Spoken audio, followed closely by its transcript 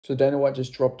So Dana White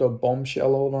just dropped a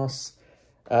bombshell on us.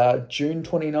 June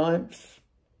 29th,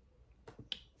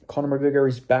 Conor McGregor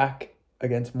is back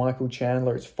against Michael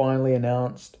Chandler. It's finally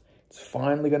announced. It's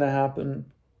finally going to happen.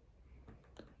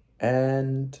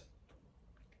 And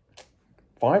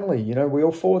finally, you know, we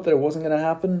all thought that it wasn't going to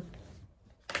happen.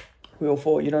 We all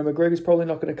thought, you know, McGregor's probably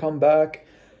not going to come back.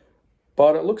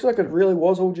 But it looks like it really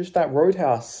was all just that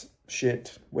Roadhouse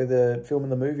shit with the filming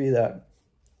the movie that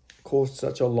caused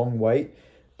such a long wait.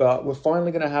 But we're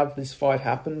finally going to have this fight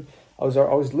happen. I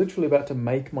was literally about to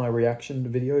make my reaction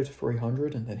video to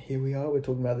 300, and then here we are. We're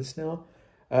talking about this now.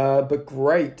 But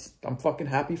great. I'm fucking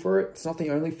happy for it. It's not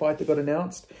the only fight that got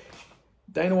announced.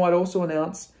 Dana White also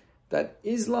announced that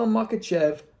Islam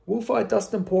Makachev will fight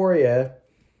Dustin Poirier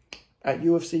at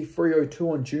UFC 302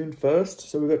 on June 1st.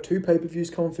 So we've got 2 pay-per-views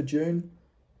coming for June.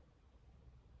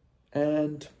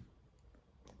 And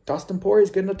Dustin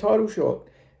Poirier's getting a title shot.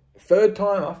 3rd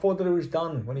time. I thought that it was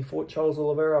done. When he fought Charles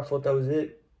Oliveira, I thought that was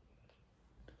it.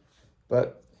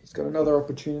 But he's got another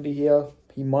opportunity here.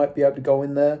 He might be able to go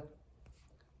in there.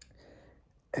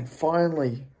 And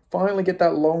finally get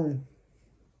that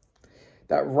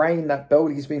reign, that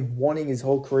belt he's been wanting his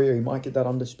whole career. He might get that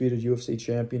undisputed UFC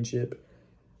championship.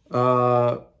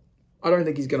 I don't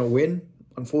think he's going to win,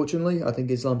 unfortunately. I think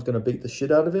Islam's going to beat the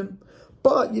shit out of him.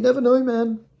 But you never know,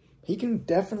 man. He can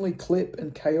definitely clip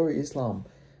and KO Islam.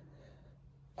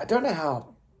 I don't know how.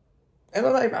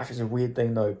 MMA math is a weird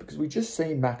thing, though, because we just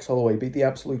seen Max Holloway beat the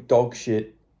absolute dog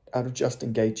shit out of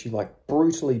Justin Gaethje, like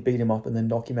brutally beat him up and then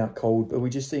knock him out cold. But we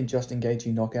just seen Justin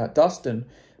Gaethje knock out Dustin.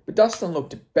 But Dustin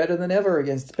looked better than ever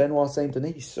against Benoit Saint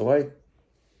Denis. So I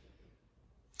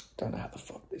don't know how the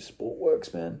fuck this sport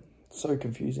works, man. It's so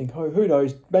confusing. Who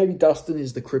knows? Maybe Dustin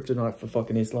is the kryptonite for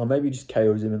fucking Islam. Maybe he just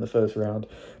KOs him in the 1st round.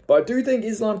 But I do think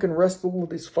Islam can wrestle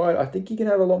this fight. I think he can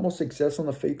have a lot more success on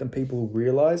the feet than people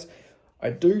realize. I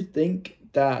do think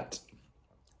that,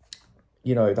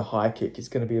 you know, the high kick is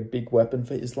going to be a big weapon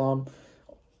for Islam.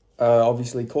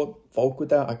 Obviously, caught Volk with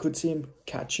that. I could see him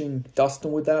catching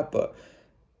Dustin with that, but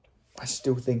I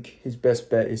still think his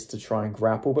best bet is to try and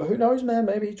grapple. But who knows, man?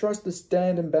 Maybe he tries to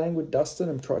stand and bang with Dustin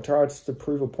and tries to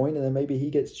prove a point, and then maybe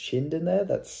he gets chinned in there.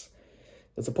 That's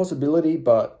a possibility,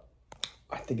 but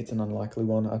I think it's an unlikely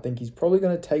one. I think he's probably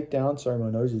going to take down... Sorry, my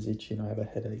nose is itchy and I have a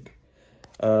headache.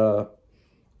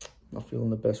 Not feeling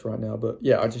the best right now, but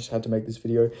yeah, I just had to make this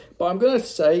video. But I'm going to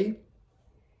say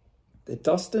that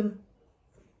Dustin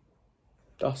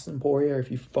Poirier,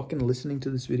 if you're fucking listening to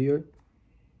this video,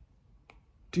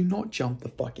 do not jump the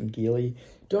fucking ghillie.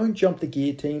 Don't jump the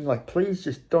guillotine. Like, please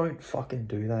just don't fucking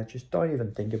do that. Just don't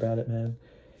even think about it, man.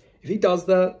 If he does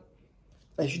that,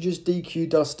 they should just DQ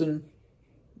Dustin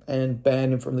and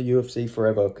ban him from the UFC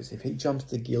forever. Because if he jumps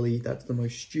the ghillie, that's the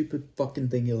most stupid fucking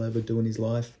thing he'll ever do in his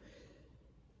life.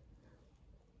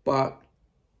 But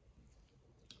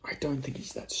I don't think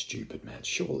he's that stupid, man.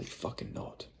 Surely fucking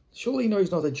not. Surely he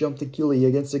knows not to jump the ghillie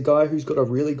against a guy who's got a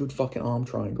really good fucking arm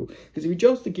triangle. Because if he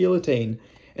jumps the guillotine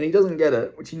and he doesn't get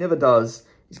it, which he never does,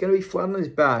 he's going to be flat on his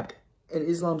back and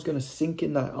Islam's going to sink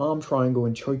in that arm triangle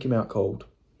and choke him out cold.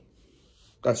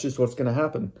 That's just what's going to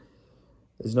happen.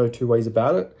 There's no 2 ways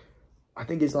about it. I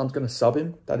think Islam's going to sub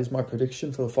him. That is my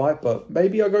prediction for the fight. But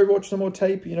maybe I'll go watch some more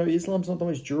tape. You know, Islam's not the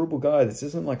most durable guy. This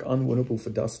isn't like unwinnable for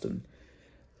Dustin.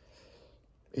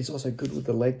 He's also good with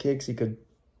the leg kicks. He could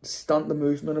stunt the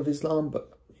movement of Islam.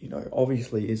 But, you know,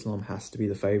 obviously Islam has to be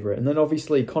the favourite. And then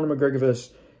obviously Conor McGregor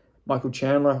versus Michael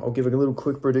Chandler. I'll give a little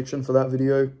quick prediction for that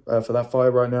video, for that fight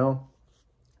right now.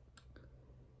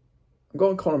 I'm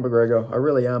going Conor McGregor. I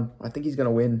really am. I think he's going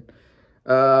to win.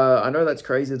 I know that's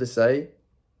crazy to say.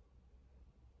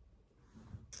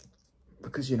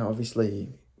 Because, you know,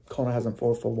 obviously Conor hasn't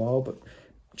fought for a while. But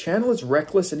Chandler's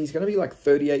reckless and he's going to be like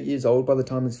 38 years old by the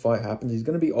time this fight happens. He's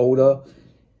going to be older.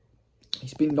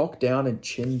 He's been knocked down and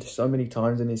chinned so many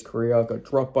times in his career. Got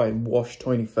dropped by washed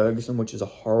Tony Ferguson, which is a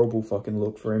horrible fucking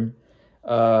look for him.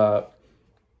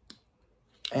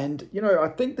 And, you know, I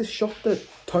think the shot that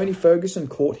Tony Ferguson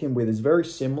caught him with is very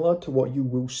similar to what you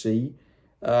will see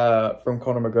from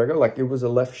Conor McGregor. Like, it was a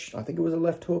left... I think it was a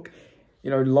left hook. You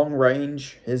know, long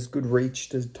range, has good reach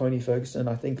to Tony Ferguson.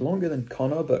 I think longer than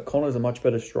Conor, but Conor's a much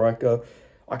better striker.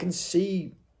 I can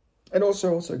see... And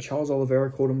also Charles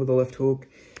Oliveira caught him with a left hook.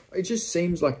 It just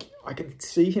seems like I can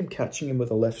see him catching him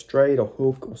with a left straight or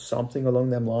hook or something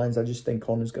along them lines. I just think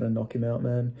Conor's going to knock him out,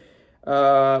 man.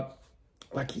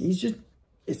 Like, he's just...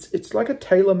 It's like a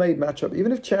tailor-made matchup.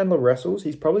 Even if Chandler wrestles,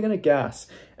 he's probably going to gas.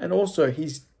 And also,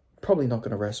 he's probably not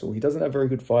going to wrestle. He doesn't have very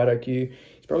good fight IQ.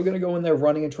 He's probably going to go in there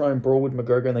running and try and brawl with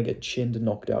McGregor and they get chinned and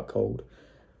knocked out cold.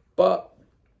 But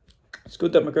It's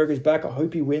good that McGregor's back. I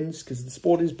hope he wins because the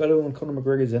sport is better when Conor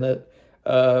McGregor's in it.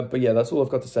 But yeah, that's all I've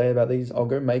got to say about these. I'll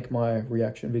go make my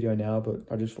reaction video now, but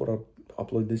I just thought I'd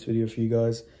upload this video for you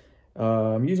guys.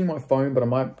 I'm using my phone, but I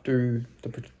might do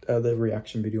the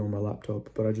reaction video on my laptop.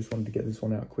 But I just wanted to get this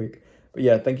one out quick. But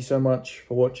yeah, thank you so much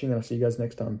for watching, and I'll see you guys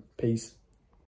next time. Peace.